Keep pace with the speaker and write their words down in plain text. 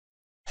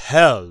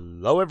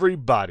Hello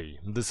everybody,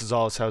 this is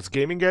All's House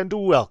Gaming and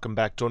welcome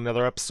back to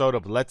another episode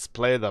of Let's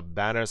Play the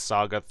Banner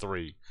Saga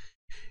 3.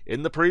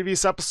 In the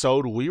previous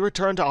episode, we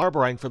returned to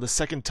Arborang for the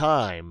second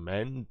time,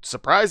 and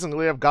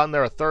surprisingly I've gotten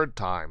there a third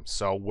time,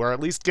 so we're at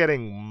least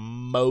getting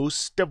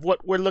most of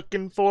what we're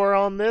looking for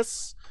on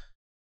this.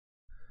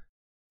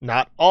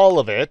 Not all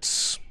of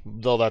it,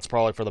 though that's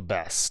probably for the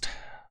best.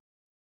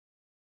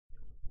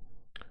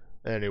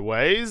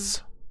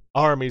 Anyways,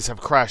 armies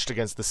have crashed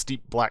against the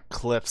steep black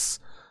cliffs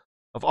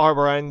of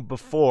Arborang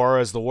before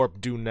as the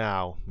warp do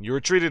now. You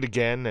retreated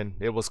again, and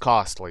it was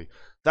costly.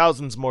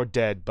 Thousands more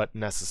dead, but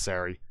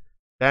necessary.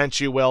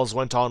 Banshee wails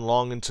went on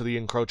long into the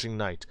encroaching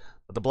night,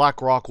 but the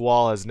Black Rock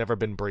Wall has never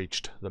been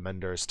breached, the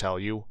Menders tell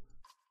you.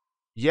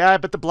 Yeah,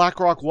 but the Black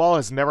Rock Wall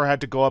has never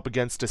had to go up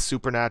against a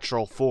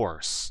supernatural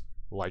force.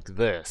 Like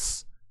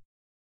this.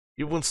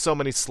 Even with so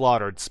many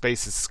slaughtered,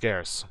 space is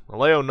scarce.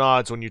 Aleo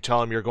nods when you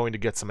tell him you're going to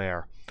get some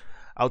air.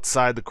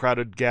 Outside the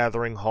crowded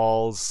gathering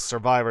halls,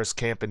 survivors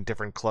camp in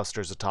different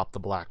clusters atop the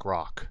Black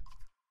Rock.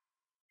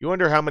 You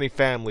wonder how many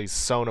families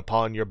sewn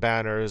upon your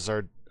banner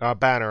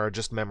are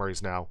just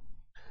memories now.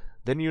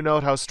 Then you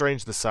note how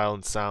strange the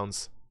silence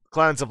sounds.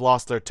 Clans have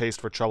lost their taste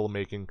for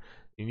troublemaking,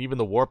 and even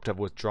the warped have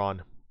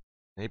withdrawn.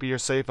 Maybe you're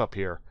safe up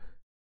here.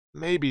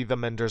 Maybe the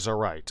Menders are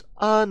right.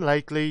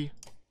 Unlikely.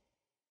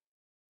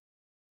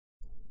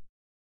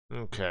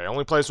 Okay,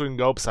 only place we can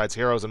go besides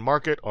Heroes and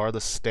Market are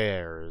the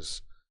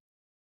stairs.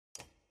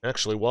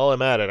 Actually, while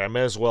I'm at it, I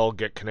may as well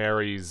get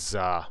Canary's,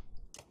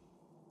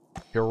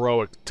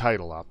 heroic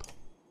title up.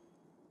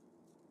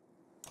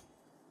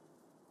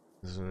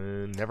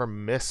 Never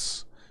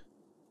miss.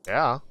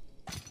 Yeah.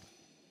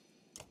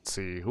 Let's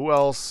see, who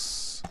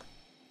else?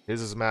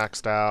 His is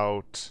maxed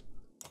out.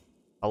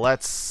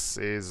 Alette's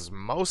is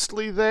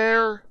mostly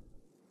there.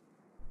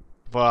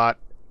 But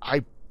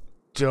I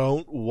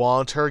don't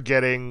want her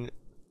getting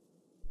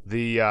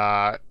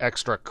the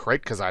extra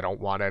crit because I don't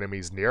want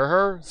enemies near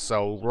her,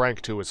 so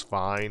rank 2 is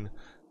fine.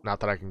 Not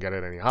that I can get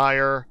it any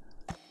higher.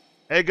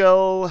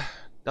 Egil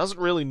doesn't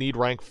really need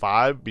rank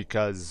 5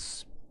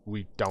 because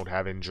we don't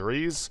have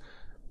injuries.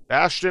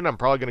 Bastion, I'm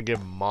probably going to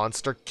give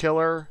Monster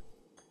Killer.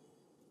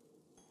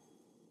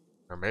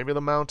 Or maybe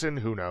the Mountain,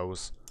 who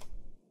knows.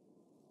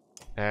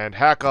 And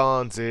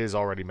Hakon's is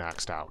already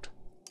maxed out.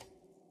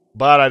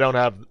 But I don't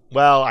have,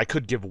 well, I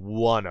could give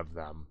one of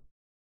them.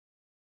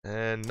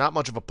 And not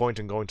much of a point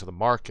in going to the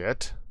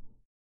market,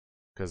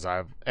 because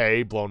I've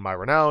A, blown my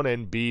renown,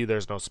 and B,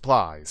 there's no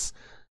supplies.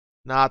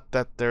 Not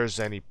that there's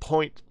any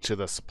point to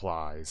the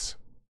supplies.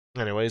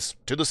 Anyways,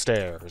 to the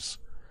stairs.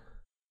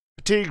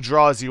 Fatigue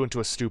draws you into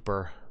a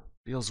stupor.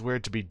 Feels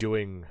weird to be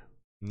doing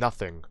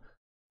nothing,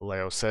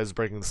 Leo says,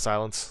 breaking the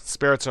silence.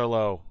 Spirits are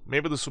low.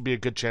 Maybe this will be a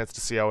good chance to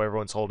see how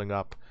everyone's holding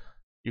up.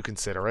 You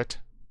consider it.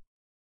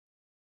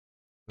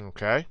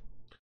 Okay.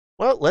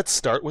 Well, let's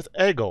start with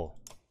Egil.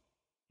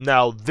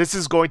 Now, this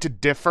is going to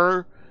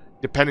differ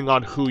depending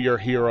on who your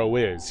hero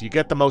is. You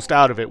get the most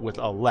out of it with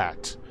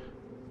Alette.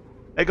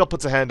 Egil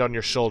puts a hand on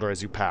your shoulder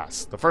as you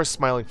pass, the first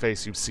smiling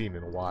face you've seen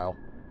in a while.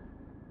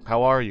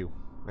 How are you?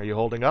 Are you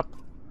holding up?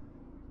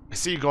 I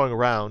see you going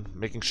around,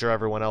 making sure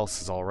everyone else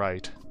is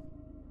alright.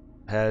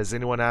 Has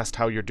anyone asked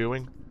how you're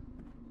doing?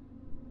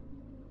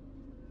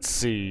 Let's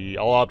see,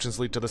 all options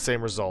lead to the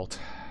same result.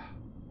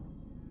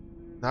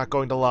 Not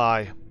going to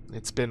lie,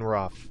 it's been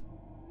rough.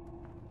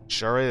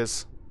 Sure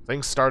is.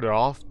 Things started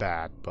off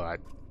bad, but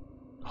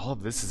all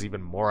of this is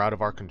even more out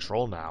of our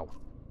control now.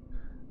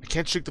 I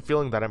can't shake the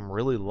feeling that I'm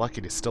really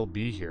lucky to still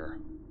be here.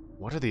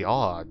 What are the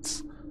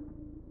odds?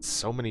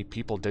 So many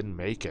people didn't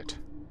make it.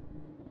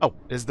 Oh,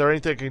 is there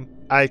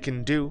anything I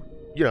can do,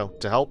 you know,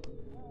 to help?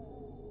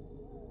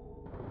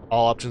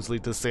 All options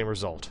lead to the same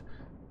result.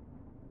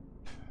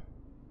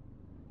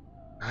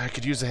 I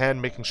could use a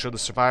hand making sure the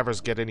survivors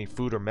get any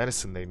food or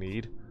medicine they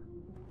need.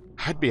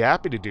 I'd be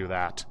happy to do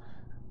that.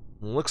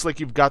 Looks like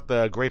you've got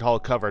the Great Hall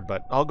covered,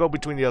 but I'll go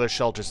between the other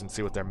shelters and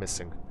see what they're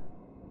missing.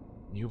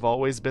 You've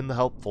always been the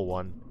helpful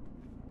one.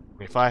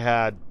 If I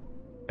had...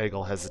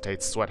 Egil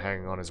hesitates, sweat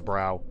hanging on his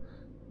brow.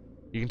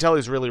 You can tell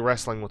he's really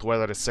wrestling with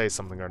whether to say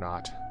something or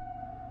not.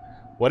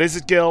 What is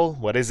it, Gil?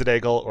 What is it,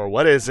 Egil? Or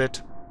what is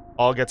it?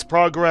 All gets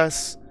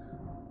progress.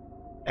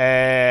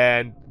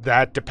 And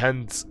that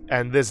depends...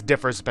 And this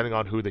differs depending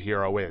on who the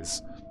hero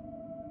is.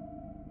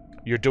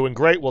 You're doing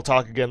great, we'll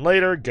talk again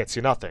later, gets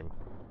you nothing.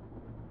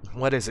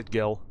 What is it,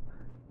 Gil?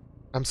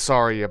 I'm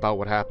sorry about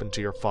what happened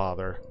to your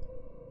father.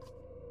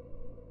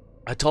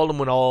 I told him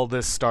when all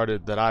this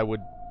started that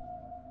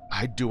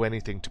I'd do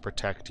anything to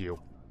protect you.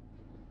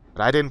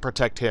 But I didn't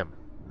protect him,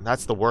 and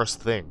that's the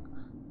worst thing.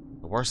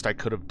 The worst I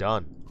could have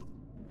done.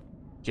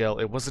 Gil,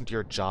 it wasn't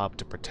your job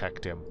to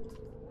protect him.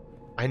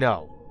 I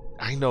know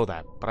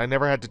that, but I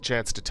never had the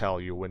chance to tell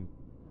you, and,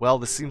 well,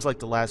 this seems like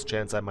the last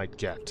chance I might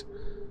get.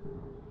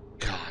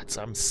 God,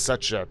 I'm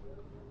such a...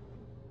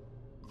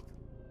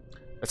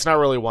 That's not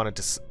really what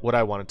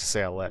I wanted to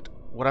say, Alette.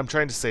 What I'm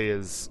trying to say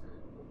is,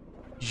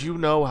 you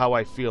know how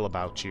I feel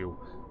about you.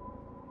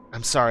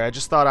 I'm sorry, I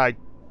just thought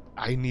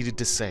I needed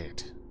to say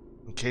it.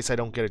 In case I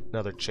don't get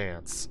another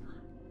chance.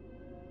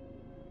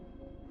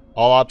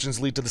 All options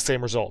lead to the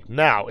same result.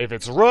 Now, if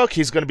it's Rook,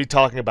 he's going to be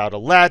talking about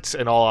Alette,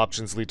 and all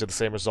options lead to the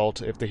same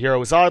result. If the hero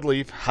is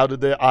Oddleaf, how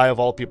did the Eye of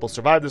all people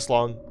survive this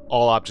long?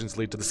 All options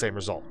lead to the same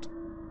result.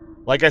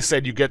 Like I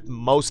said, you get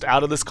most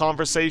out of this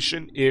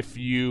conversation if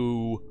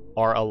you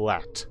are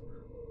Alette.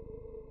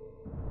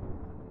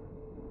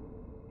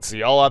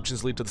 See, all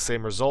options lead to the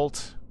same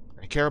result.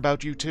 I care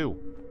about you too.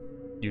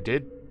 You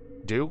did?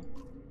 Do?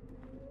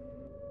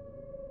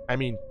 I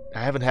mean,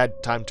 I haven't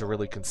had time to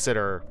really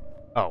consider...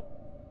 Oh,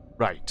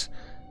 right.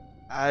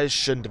 I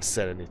shouldn't have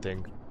said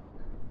anything.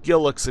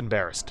 Gil looks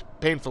embarrassed,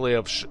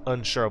 painfully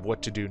unsure of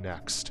what to do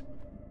next.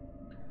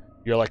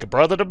 You're like a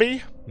brother to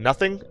me?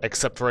 Nothing,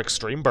 except for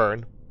extreme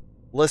burn.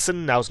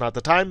 Listen, now's not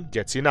the time,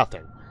 gets you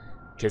nothing.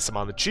 Kiss him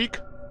on the cheek,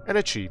 an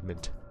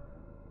achievement.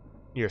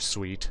 You're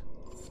sweet.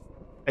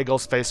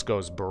 Egil's face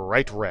goes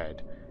bright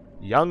red.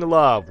 Young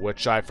love,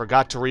 which I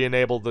forgot to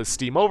re-enable the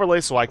Steam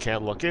overlay, so I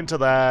can't look into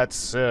that,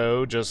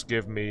 so just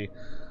give me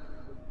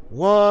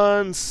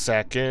 1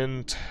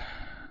 second.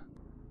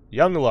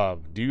 Young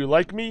love, do you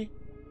like me?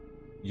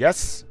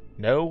 Yes?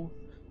 No?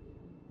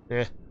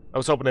 I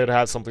was hoping it'd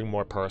have something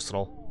more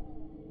personal.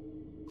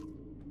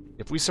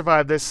 If we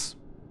survive this,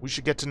 we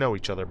should get to know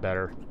each other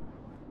better.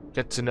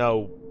 Get to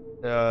know,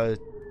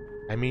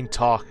 I mean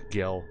talk,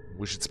 Gil.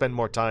 We should spend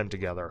more time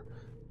together.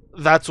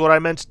 That's what I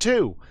meant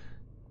too!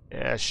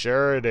 Yeah,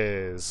 sure it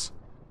is.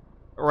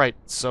 Right,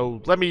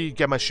 so let me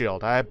get my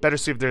shield. I better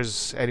see if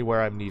there's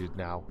anywhere I'm needed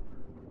now.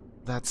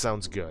 That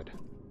sounds good.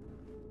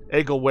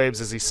 Egil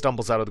waves as he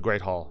stumbles out of the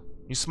Great Hall.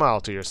 You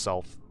smile to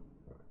yourself.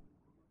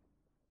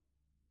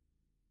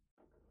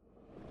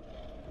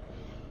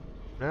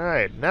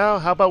 Alright, now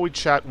how about we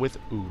chat with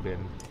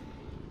Ubin?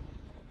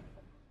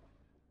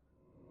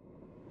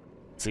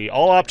 See,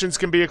 all options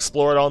can be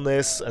explored on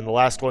this, and the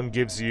last one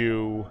gives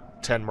you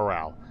 10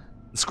 morale.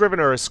 The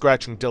Scrivener is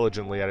scratching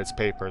diligently at his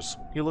papers.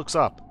 He looks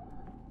up.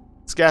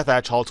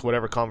 Scathach halts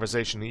whatever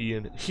conversation he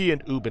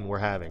and Ubin were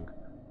having.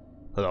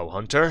 Hello,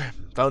 Hunter.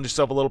 Found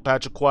yourself a little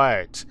patch of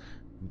quiet.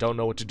 Don't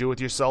know what to do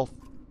with yourself?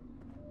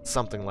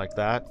 Something like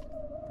that.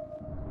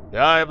 The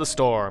eye of the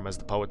storm, as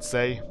the poets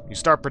say. You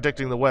start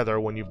predicting the weather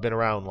when you've been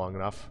around long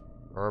enough.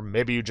 Or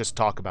maybe you just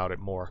talk about it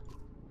more.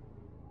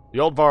 The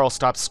old Varl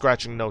stops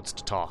scratching notes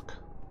to talk.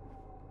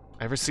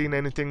 Ever seen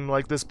anything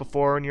like this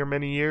before in your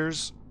many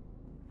years?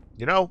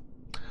 You know,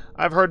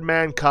 I've heard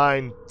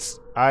mankind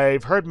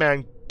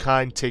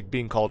take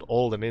being called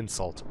old an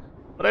insult,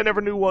 but I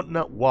never knew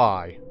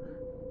why.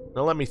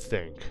 Now let me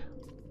think.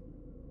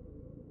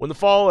 When the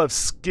fall of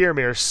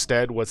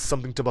Skirmirstead was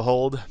something to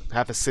behold,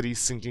 half a city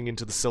sinking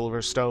into the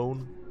silver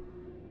stone,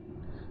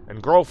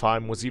 and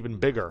Grofheim was even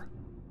bigger.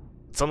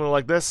 Something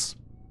like this?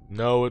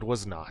 No, it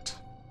was not.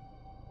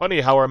 Funny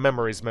how our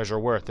memories measure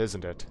worth,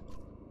 isn't it?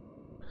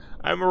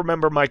 I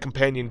remember my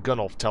companion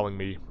Gunnulf telling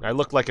me I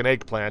looked like an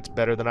eggplant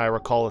better than I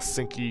recall a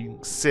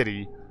sinking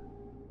city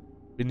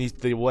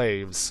beneath the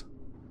waves.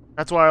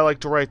 That's why I like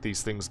to write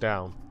these things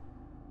down.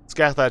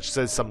 Scathach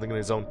says something in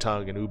his own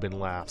tongue and Ubin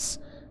laughs.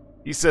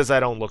 He says I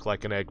don't look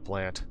like an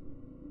eggplant.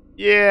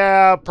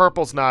 Yeah,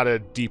 purple's not a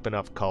deep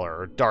enough color,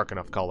 or dark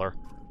enough color.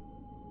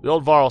 The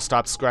old Varl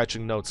stops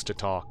scratching notes to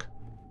talk.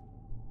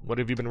 What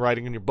have you been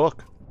writing in your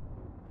book?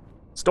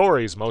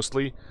 Stories,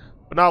 mostly,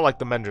 but not like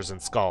the Menders and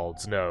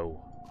Skalds,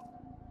 no.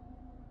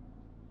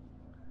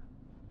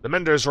 The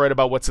Menders write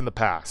about what's in the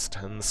past,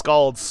 and the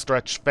Skalds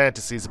stretch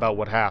fantasies about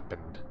what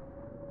happened.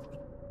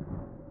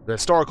 The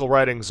historical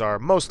writings are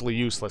mostly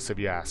useless, if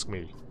you ask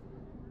me.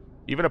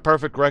 Even a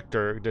perfect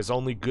record is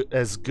only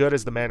as good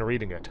as the man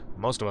reading it.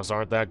 Most of us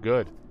aren't that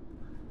good.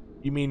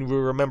 You mean we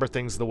remember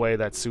things the way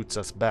that suits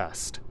us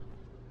best.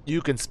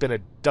 You can spin a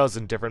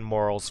dozen different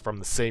morals from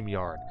the same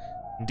yarn.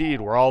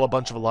 Indeed, we're all a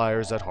bunch of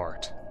liars at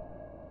heart.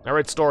 I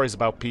write stories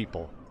about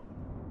people.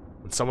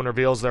 When someone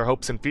reveals their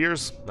hopes and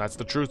fears, that's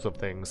the truth of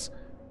things.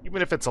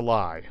 Even if it's a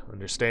lie,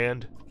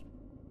 understand?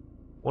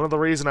 One of the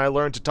reasons I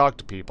learned to talk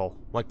to people,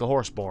 like the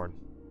Horseborn.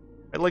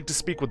 I'd like to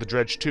speak with the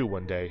Dredge too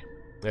one day,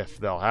 if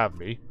they'll have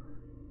me.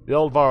 The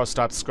old Varro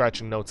stops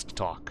scratching notes to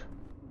talk.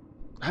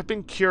 I've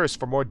been curious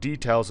for more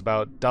details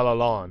about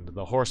Dalaland,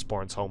 the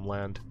Horseborn's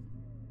homeland.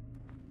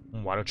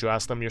 Why don't you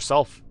ask them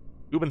yourself?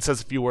 Ubin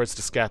says a few words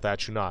to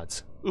Scathach, who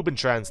nods. Ubin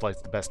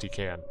translates the best he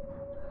can.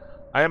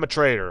 I am a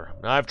trader.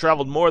 I've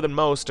traveled more than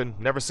most and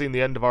never seen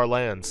the end of our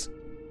lands.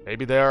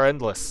 Maybe they are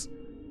endless.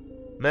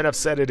 Men have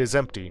said it is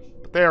empty,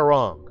 but they are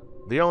wrong.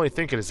 They only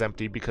think it is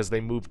empty because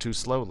they move too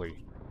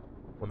slowly.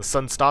 When the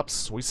sun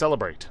stops, we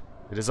celebrate.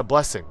 It is a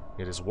blessing.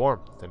 It is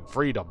warmth and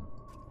freedom.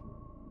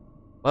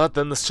 But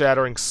then the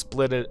shattering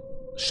split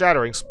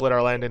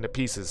our land into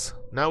pieces.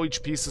 Now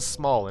each piece is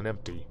small and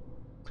empty.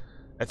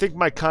 I think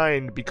my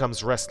kind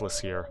becomes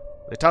restless here.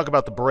 They talk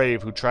about the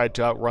brave who tried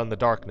to outrun the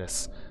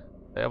darkness.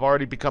 They have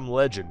already become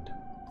legend.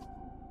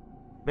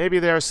 Maybe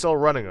they are still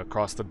running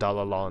across the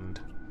Dalaland.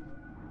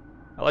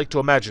 I like to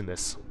imagine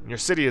this. Your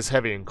city is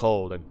heavy and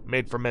cold, and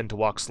made for men to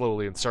walk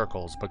slowly in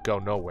circles, but go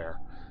nowhere.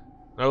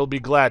 I will be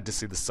glad to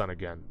see the sun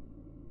again.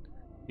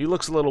 He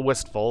looks a little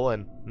wistful,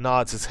 and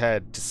nods his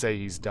head to say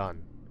he's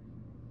done.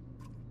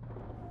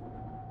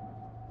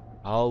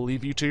 I'll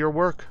leave you to your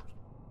work.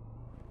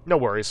 No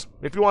worries.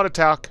 If you want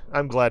to talk,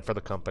 I'm glad for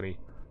the company.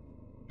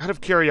 Out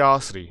of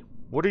curiosity,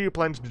 what are you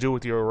planning to do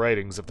with your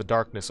writings if the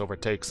darkness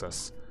overtakes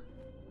us?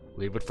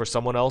 Leave it for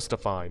someone else to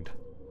find.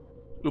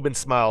 Ubin's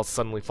smile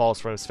suddenly falls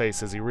from his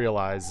face as he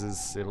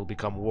realizes it'll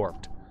become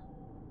warped.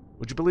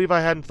 Would you believe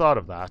I hadn't thought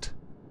of that?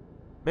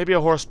 Maybe a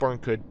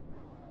horseborn could...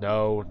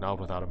 No, not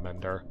without a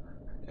mender.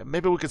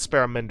 Maybe we could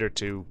spare a mender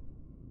to...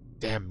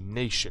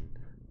 Damnation.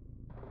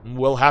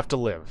 We'll have to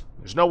live.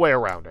 There's no way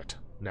around it.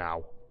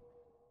 Now.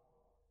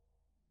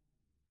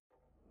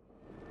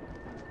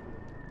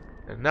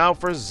 And now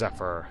for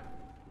Zephyr.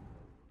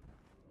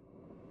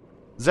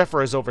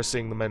 Zephyr is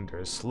overseeing the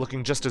menders,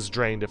 looking just as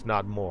drained if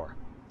not more.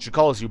 She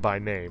calls you by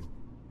name.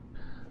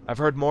 I've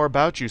heard more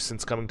about you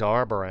since coming to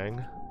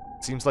Arborang.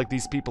 It seems like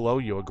these people owe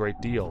you a great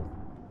deal.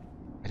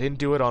 I didn't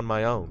do it on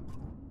my own.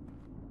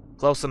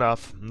 Close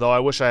enough, though I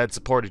wish I had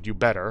supported you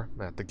better,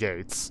 at the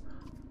gates.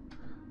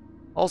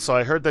 Also,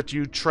 I heard that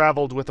you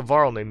traveled with a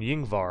Varl named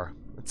Yngvar.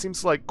 It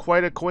seems like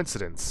quite a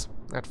coincidence,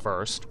 at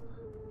first.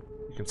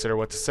 You consider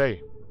what to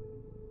say.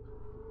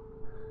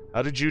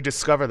 How did you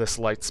discover this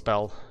light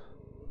spell?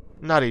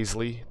 Not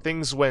easily.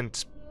 Things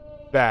went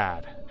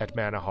bad at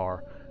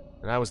Manahar,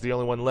 and I was the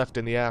only one left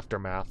in the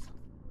aftermath.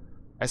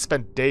 I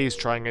spent days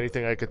trying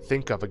anything I could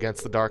think of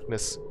against the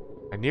darkness.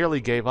 I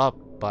nearly gave up,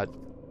 but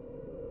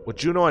what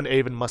Juno and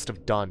Avon must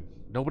have done,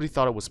 nobody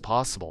thought it was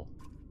possible.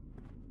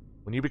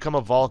 When you become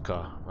a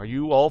Valka, are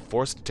you all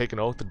forced to take an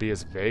oath to be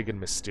as vague and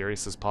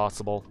mysterious as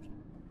possible?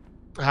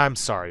 I'm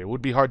sorry, it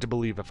would be hard to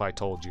believe if I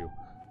told you.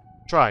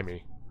 Try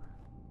me.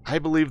 I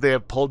believe they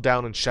have pulled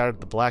down and shattered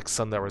the black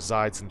sun that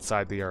resides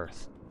inside the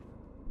earth.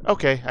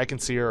 Okay, I can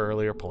see your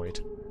earlier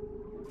point.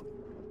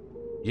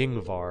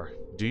 Yngvar.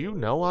 Do you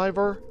know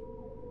Ivor?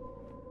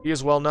 He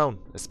is well known,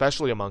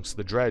 especially amongst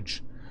the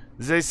Dredge.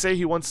 They say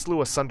he once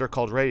slew a sunder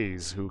called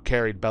Reyes, who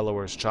carried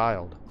Bellower's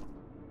child.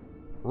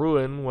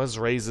 Ruin was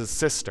Reyes'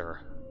 sister.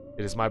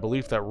 It is my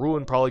belief that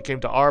Ruin probably came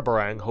to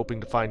Arborang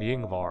hoping to find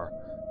Yngvar.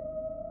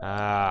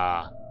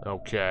 Ah,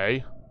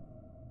 okay.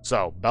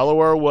 So,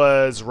 Bellower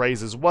was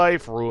Reyes'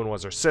 wife, Ruin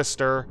was her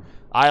sister,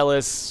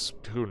 Eyeless,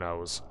 who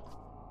knows.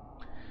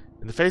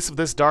 In the face of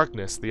this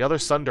darkness, the other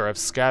Sunder have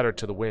scattered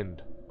to the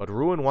wind, but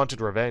Ruin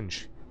wanted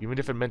revenge, even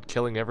if it meant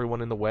killing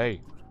everyone in the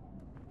way.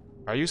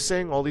 Are you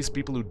saying all these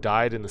people who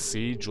died in the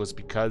siege was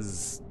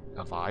because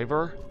of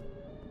Ivor?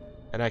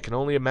 And I can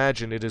only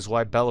imagine it is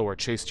why Bellower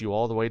chased you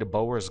all the way to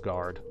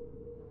Bowersgard.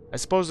 I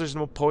suppose there's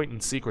no point in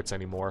secrets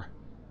anymore.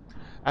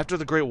 After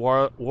the Great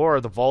War,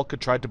 the Volca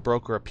tried to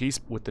broker a peace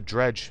with the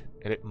Dredge,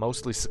 and it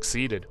mostly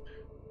succeeded.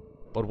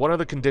 But one of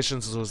the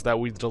conditions was that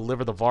we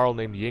deliver the Varl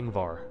named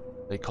Yngvar.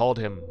 They called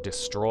him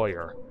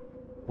Destroyer.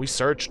 We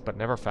searched, but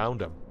never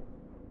found him.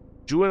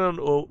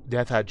 Juno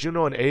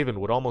and Avon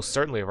would almost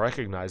certainly have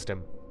recognized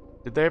him.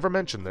 Did they ever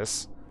mention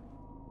this?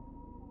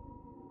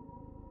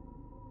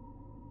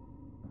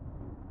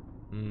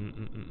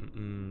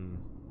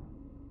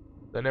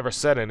 They never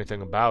said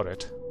anything about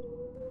it.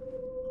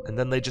 And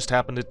then they just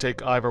happened to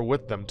take Ivor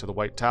with them to the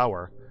White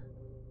Tower.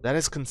 That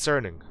is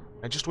concerning.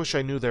 I just wish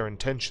I knew their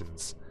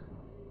intentions.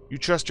 You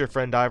trust your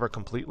friend Ivor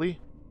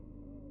completely?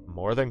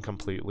 More than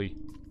completely.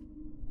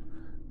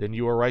 Then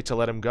you were right to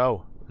let him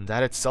go, and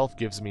that itself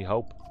gives me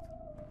hope.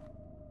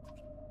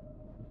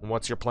 And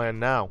what's your plan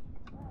now?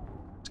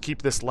 To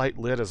keep this light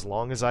lit as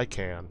long as I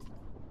can.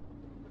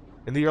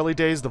 In the early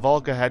days, the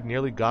Volca had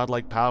nearly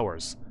godlike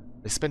powers.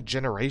 They spent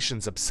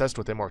generations obsessed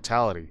with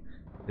immortality.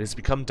 It has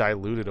become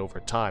diluted over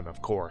time,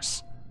 of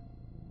course.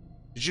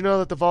 Did you know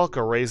that the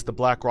Volca raised the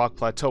black rock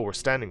plateau we're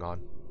standing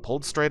on,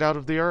 pulled straight out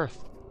of the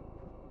earth?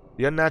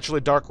 The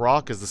unnaturally dark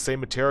rock is the same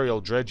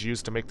material Dredge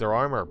used to make their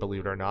armor,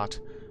 believe it or not.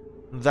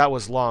 That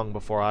was long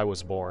before I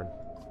was born.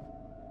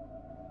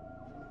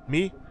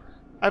 Me?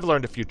 I've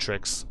learned a few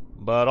tricks,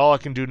 but all I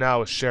can do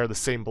now is share the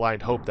same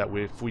blind hope that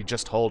if we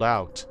just hold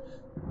out...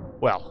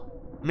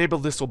 Well, maybe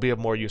this will be of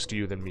more use to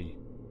you than me.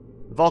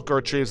 The Volca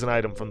retrieves an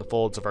item from the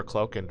folds of her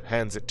cloak and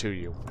hands it to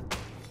you.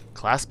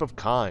 Clasp of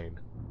Kine.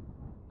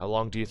 How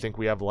long do you think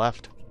we have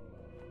left?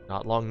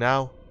 Not long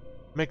now.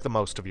 Make the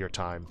most of your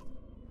time.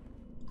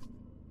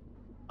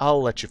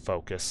 I'll let you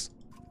focus.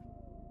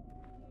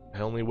 I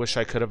only wish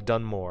I could have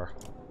done more.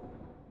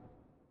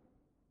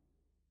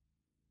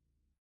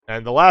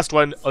 And the last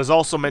one is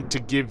also meant to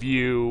give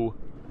you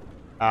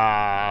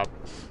more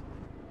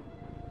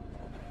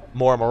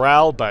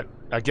morale, but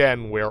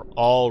again, we're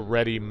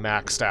already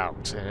maxed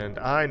out, and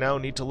I now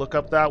need to look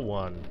up that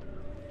one.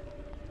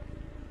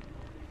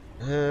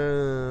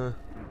 Let's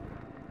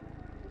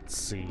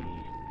see.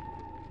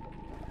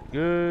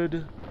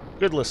 Good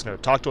listener.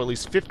 Talk to at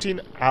least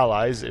 15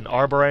 allies in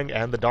Arborang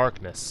and the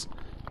Darkness.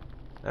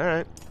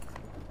 Alright.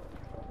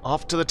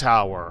 Off to the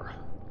tower.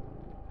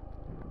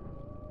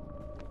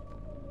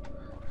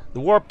 The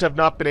Warped have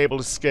not been able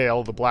to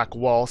scale the Black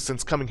Wall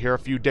since coming here a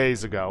few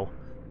days ago.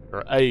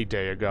 Or a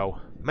day ago.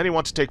 Many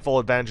want to take full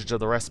advantage of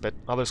the respite,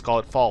 others call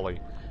it folly.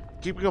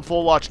 Keeping a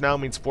full watch now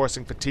means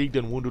forcing fatigued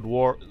and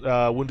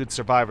wounded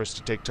survivors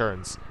to take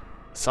turns.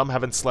 Some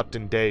haven't slept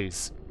in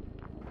days.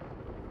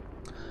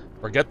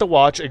 Forget the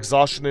watch.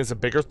 Exhaustion is a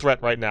bigger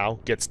threat right now.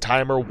 Gets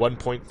timer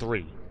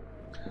 1.3.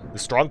 The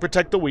strong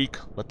protect the weak.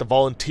 Let the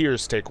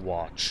volunteers take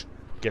watch.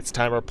 Gets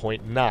timer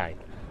 0.9.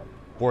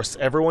 Force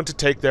everyone to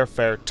take their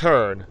fair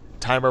turn.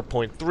 Timer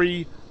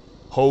 0.3.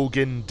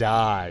 Hogan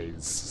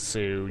dies.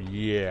 So,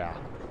 yeah.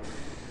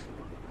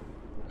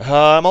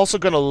 I'm also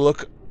going to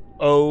look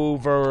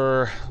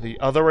over the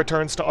other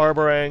returns to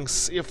Arborang,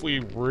 see if we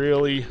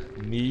really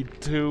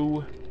need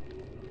to.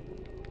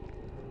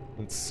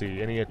 Let's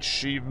see, any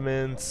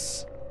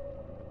achievements?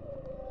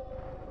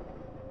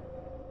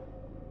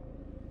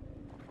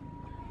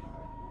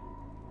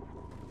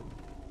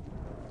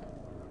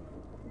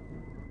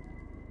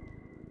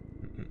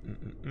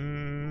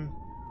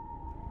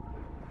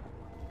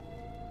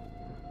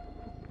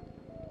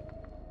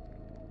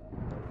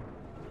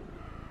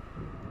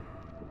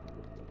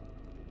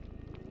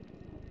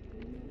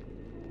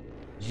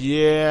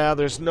 Yeah,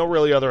 there's no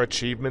really other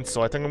achievements,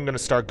 so I think I'm going to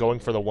start going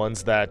for the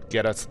ones that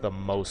get us the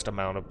most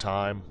amount of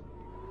time.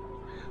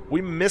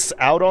 We miss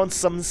out on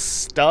some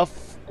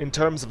stuff in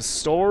terms of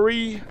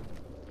story,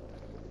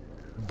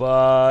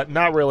 but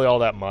not really all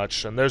that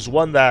much. And there's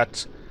one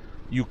that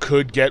you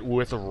could get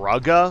with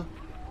Rugga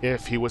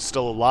if he was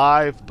still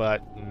alive,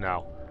 but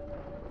no.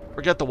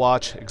 Forget the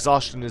watch.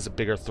 Exhaustion is a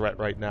bigger threat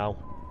right now.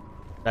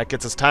 That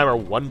gets us timer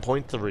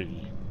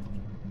 1.3.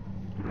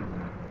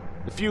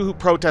 The few who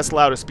protest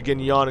loudest begin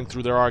yawning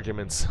through their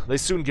arguments. They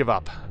soon give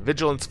up.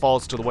 Vigilance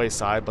falls to the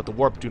wayside, but the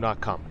warp do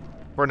not come.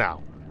 For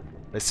now.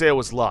 They say it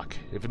was luck.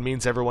 If it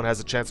means everyone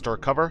has a chance to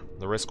recover,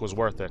 the risk was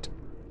worth it.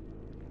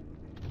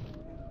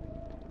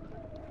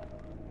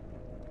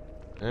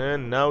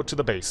 And now to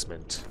the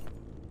basement.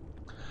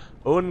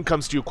 Owen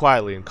comes to you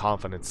quietly in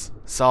confidence.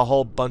 Saw a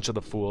whole bunch of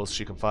the fools,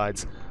 she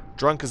confides.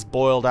 Drunk as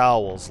boiled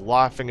owls,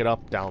 laughing it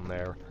up down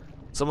there.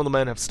 Some of the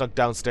men have snuck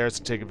downstairs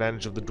to take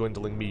advantage of the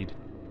dwindling mead.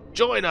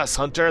 Join us,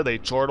 Hunter, they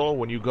chortle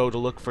when you go to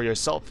look for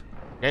yourself.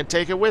 Can't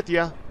take it with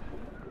ya.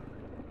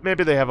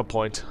 Maybe they have a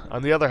point.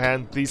 On the other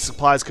hand, these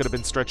supplies could have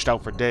been stretched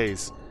out for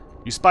days.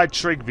 You spy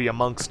Trigvi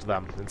amongst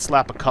them, and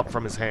slap a cup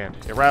from his hand.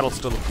 It rattles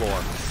to the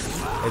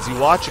floor. As you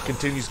watch, it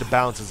continues to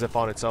bounce as if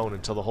on its own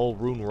until the whole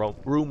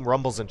room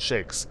rumbles and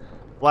shakes.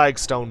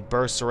 Flagstone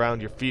bursts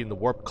around your feet and the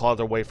warp claw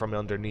their way from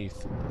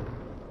underneath.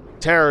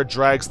 Terror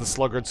drags the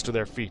sluggards to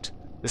their feet.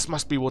 This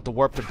must be what the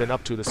warp have been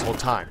up to this whole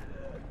time.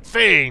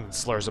 Feign,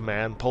 slurs a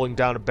man, pulling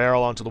down a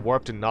barrel onto the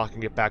warp and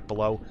knocking it back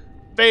below.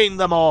 Feign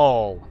them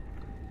all!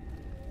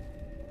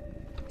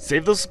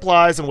 Save the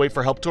supplies and wait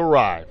for help to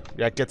arrive.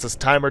 That gets us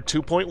timer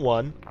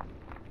 2.1.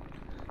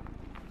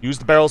 Use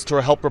the barrels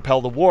to help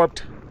repel the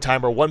warped.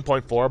 Timer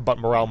 1.4, but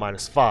morale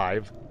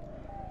 -5.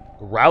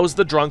 Rouse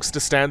the drunks to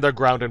stand their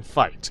ground and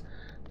fight.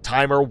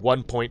 Timer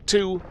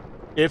 1.2.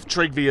 If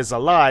Trigvi is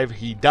alive,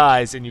 he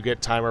dies and you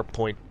get timer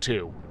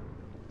 0.2.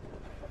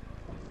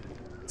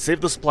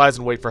 Save the supplies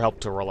and wait for help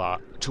to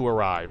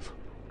arrive.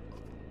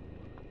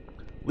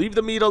 Leave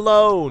the meat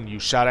alone, you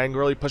shout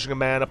angrily, pushing a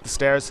man up the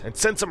stairs, and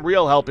send some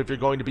real help if you're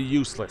going to be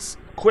useless.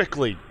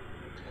 Quickly.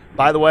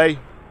 By the way,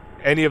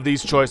 any of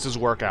these choices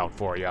work out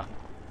for you.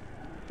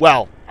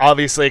 Well,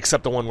 obviously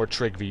except the one where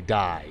Trigvi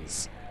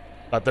dies.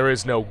 But there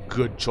is no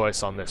good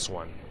choice on this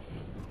one.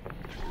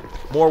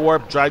 More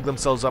warp drag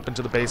themselves up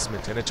into the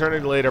basement, and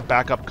eternity later,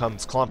 backup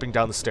comes clomping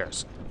down the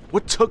stairs.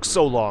 What took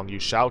so long, you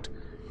shout?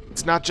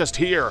 It's not just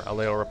here,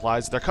 Aleo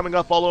replies. They're coming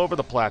up all over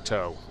the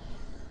plateau.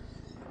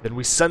 Then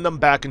we send them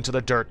back into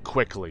the dirt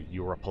quickly,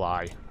 you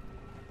reply.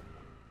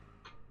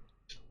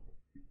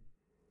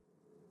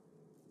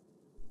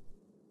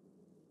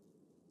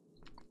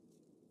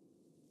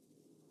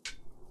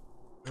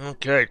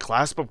 Okay,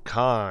 Clasp of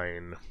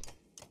Kine.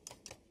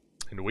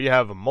 And we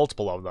have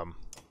multiple of them.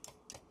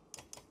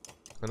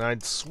 And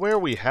I'd swear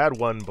we had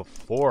one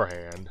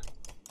beforehand.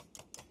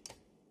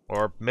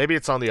 Or maybe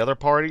it's on the other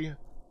party?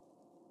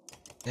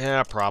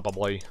 Yeah,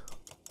 probably.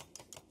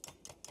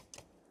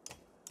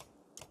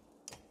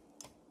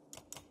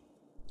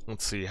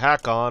 Let's see,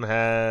 Hack-On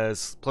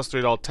has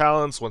 +3 to all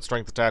talents, 1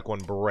 strength attack,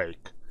 1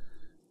 break.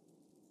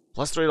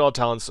 +3 to all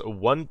talents,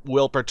 1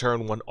 will per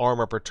turn, 1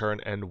 armor per turn,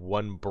 and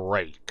 1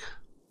 break.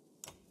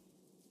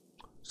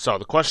 So,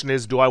 the question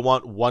is, do I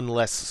want 1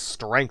 less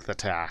strength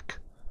attack?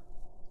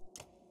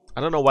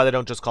 I don't know why they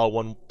don't just call it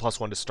 1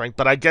 + 1 to strength,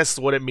 but I guess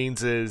what it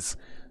means is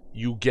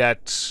you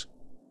get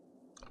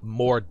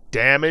more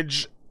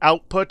damage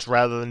output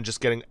rather than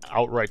just getting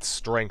outright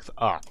strength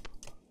up.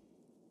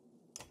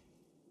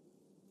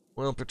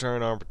 Will per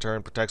turn, armor per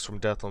turn, protects from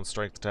death on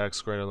strength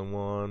attacks greater than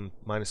 1,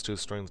 -2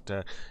 strength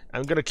attack.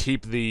 I'm gonna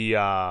keep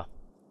the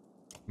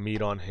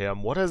meat on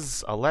him. What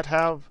does Alette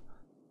have?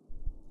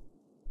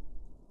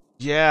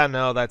 Yeah,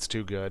 no, that's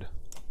too good.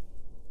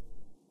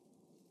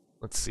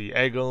 Let's see,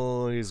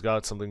 Eggle, he's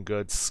got something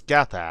good.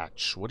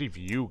 Scathach, what have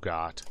you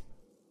got?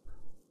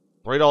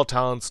 Rate all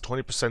talents,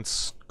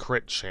 20%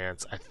 crit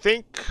chance. I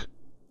think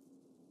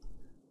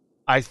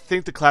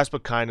the Clasp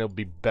of Kine will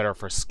be better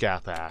for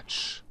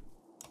Scathach.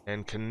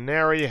 And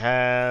Canary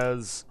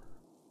has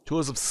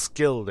Tools of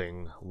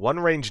Skilding. 1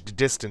 ranged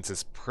distance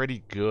is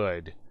pretty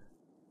good.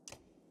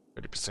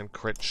 30%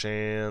 crit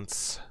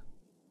chance.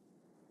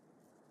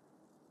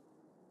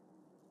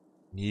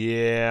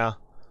 Yeah.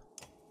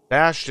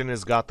 Bastion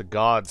has got the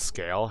God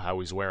scale. How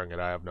he's wearing it,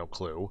 I have no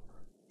clue.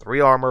 3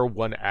 armor,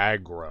 1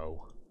 aggro.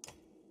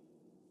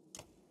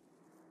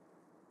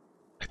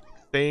 I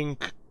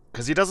think...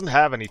 Because he doesn't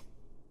have any...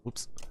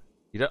 Oops.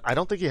 I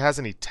don't think he has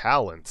any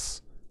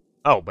talents.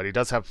 Oh, but he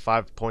does have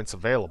 5 points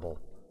available.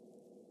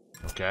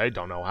 Okay,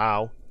 don't know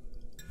how.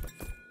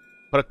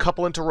 Put a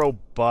couple into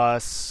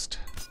robust.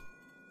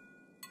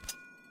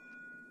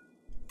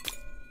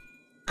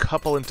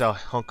 Couple into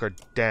hunker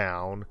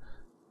down.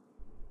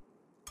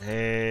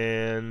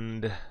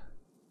 And...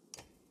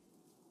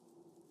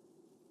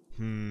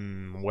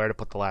 where to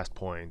put the last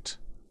point?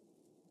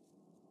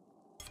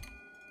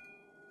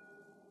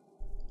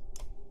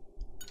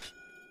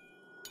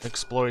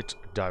 Exploit,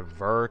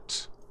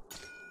 divert.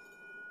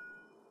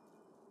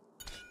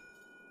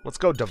 Let's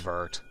go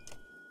divert.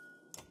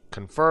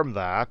 Confirm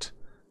that.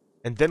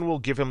 And then we'll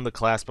give him the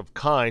Clasp of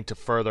Kind to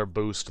further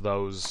boost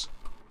those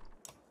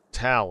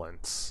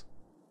talents.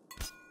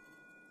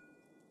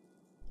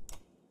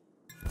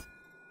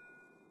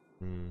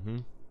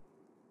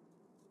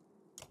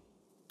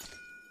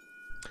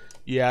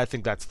 Yeah, I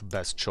think that's the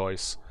best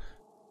choice.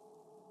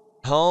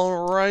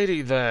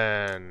 Alrighty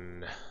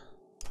then.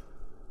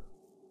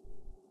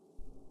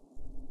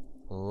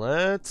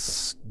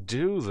 Let's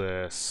do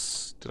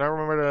this. Did I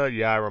remember to...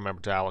 Yeah, I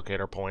remember to allocate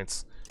our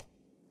points.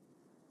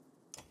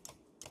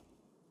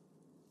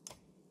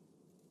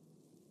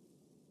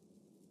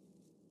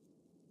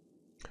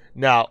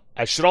 Now,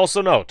 I should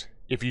also note,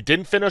 if you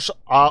didn't finish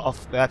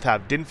off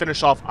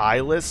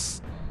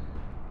Eyeless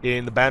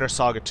in the Banner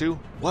Saga 2,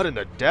 what in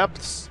the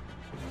depths?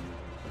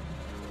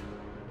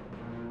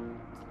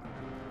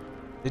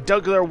 They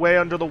dug their way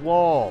under the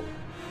wall.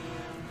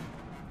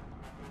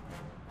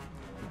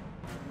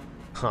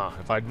 Huh,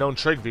 if I'd known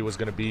Trigby was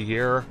going to be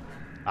here,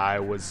 I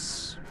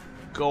was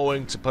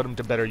going to put him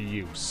to better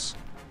use.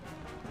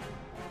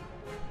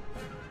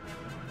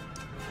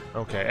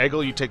 Okay,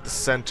 Eggle, you take the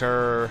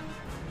center.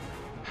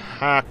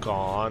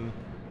 Hakon.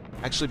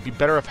 Actually, it'd be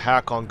better if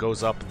Hakon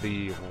goes up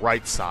the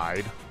right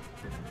side.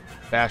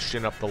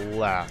 Bastion up the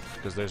left,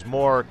 because there's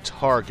more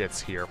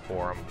targets here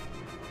for him.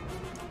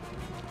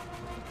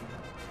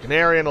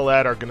 Canary and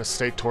Aled are going to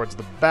stay towards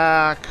the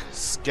back.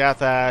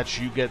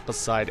 Scathach, you get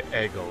beside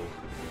Eggle.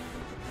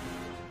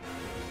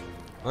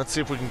 Let's see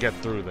if we can get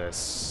through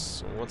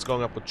this. What's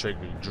going up with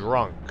Trigby?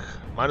 Drunk.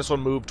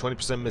 -1 move,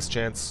 20% miss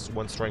chance,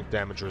 1 strength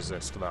damage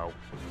resist, though.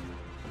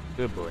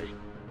 Good boy.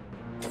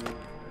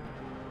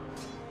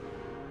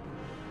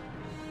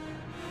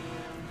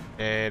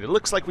 And it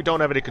looks like we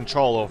don't have any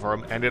control over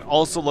him, and it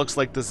also looks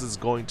like this is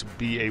going to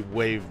be a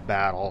wave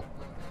battle.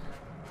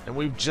 And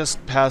we've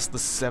just passed the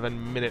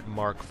 7-minute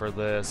mark for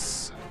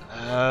this.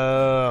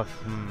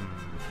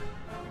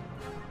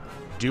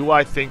 Do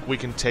I think we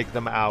can take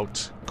them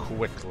out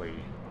quickly?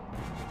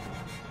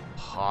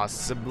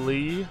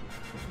 Possibly.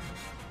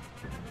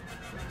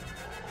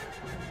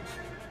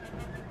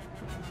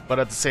 But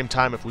at the same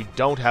time, if we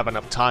don't have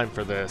enough time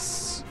for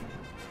this...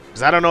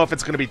 Because I don't know if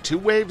it's going to be 2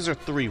 waves or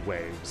 3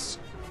 waves.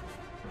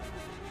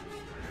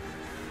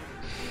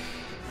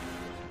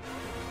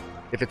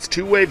 If it's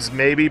 2 waves,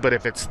 maybe, but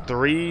if it's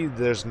 3,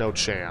 there's no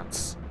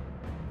chance.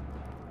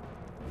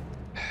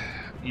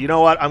 You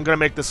know what? I'm going to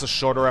make this a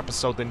shorter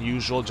episode than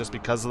usual just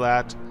because of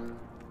that.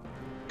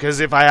 Because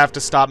if I have to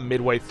stop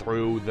midway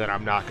through, then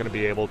I'm not going to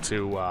be able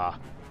to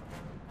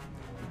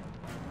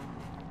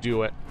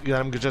do it.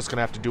 I'm just going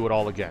to have to do it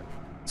all again.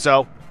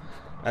 So,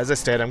 as I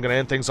said, I'm going to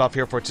end things off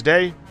here for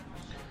today.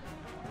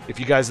 If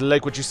you guys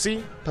like what you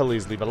see,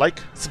 please leave a like,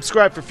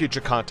 subscribe for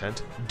future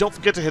content, don't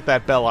forget to hit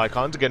that bell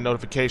icon to get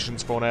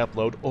notifications for when I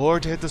upload, or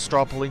to hit the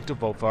straw poll link to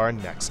vote for our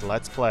next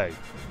Let's Play.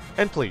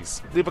 And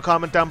please, leave a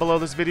comment down below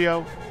this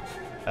video.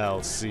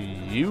 I'll see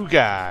you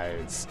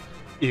guys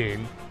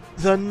in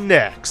the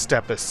next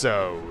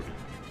episode.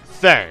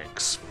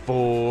 Thanks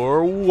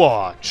for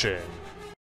watching.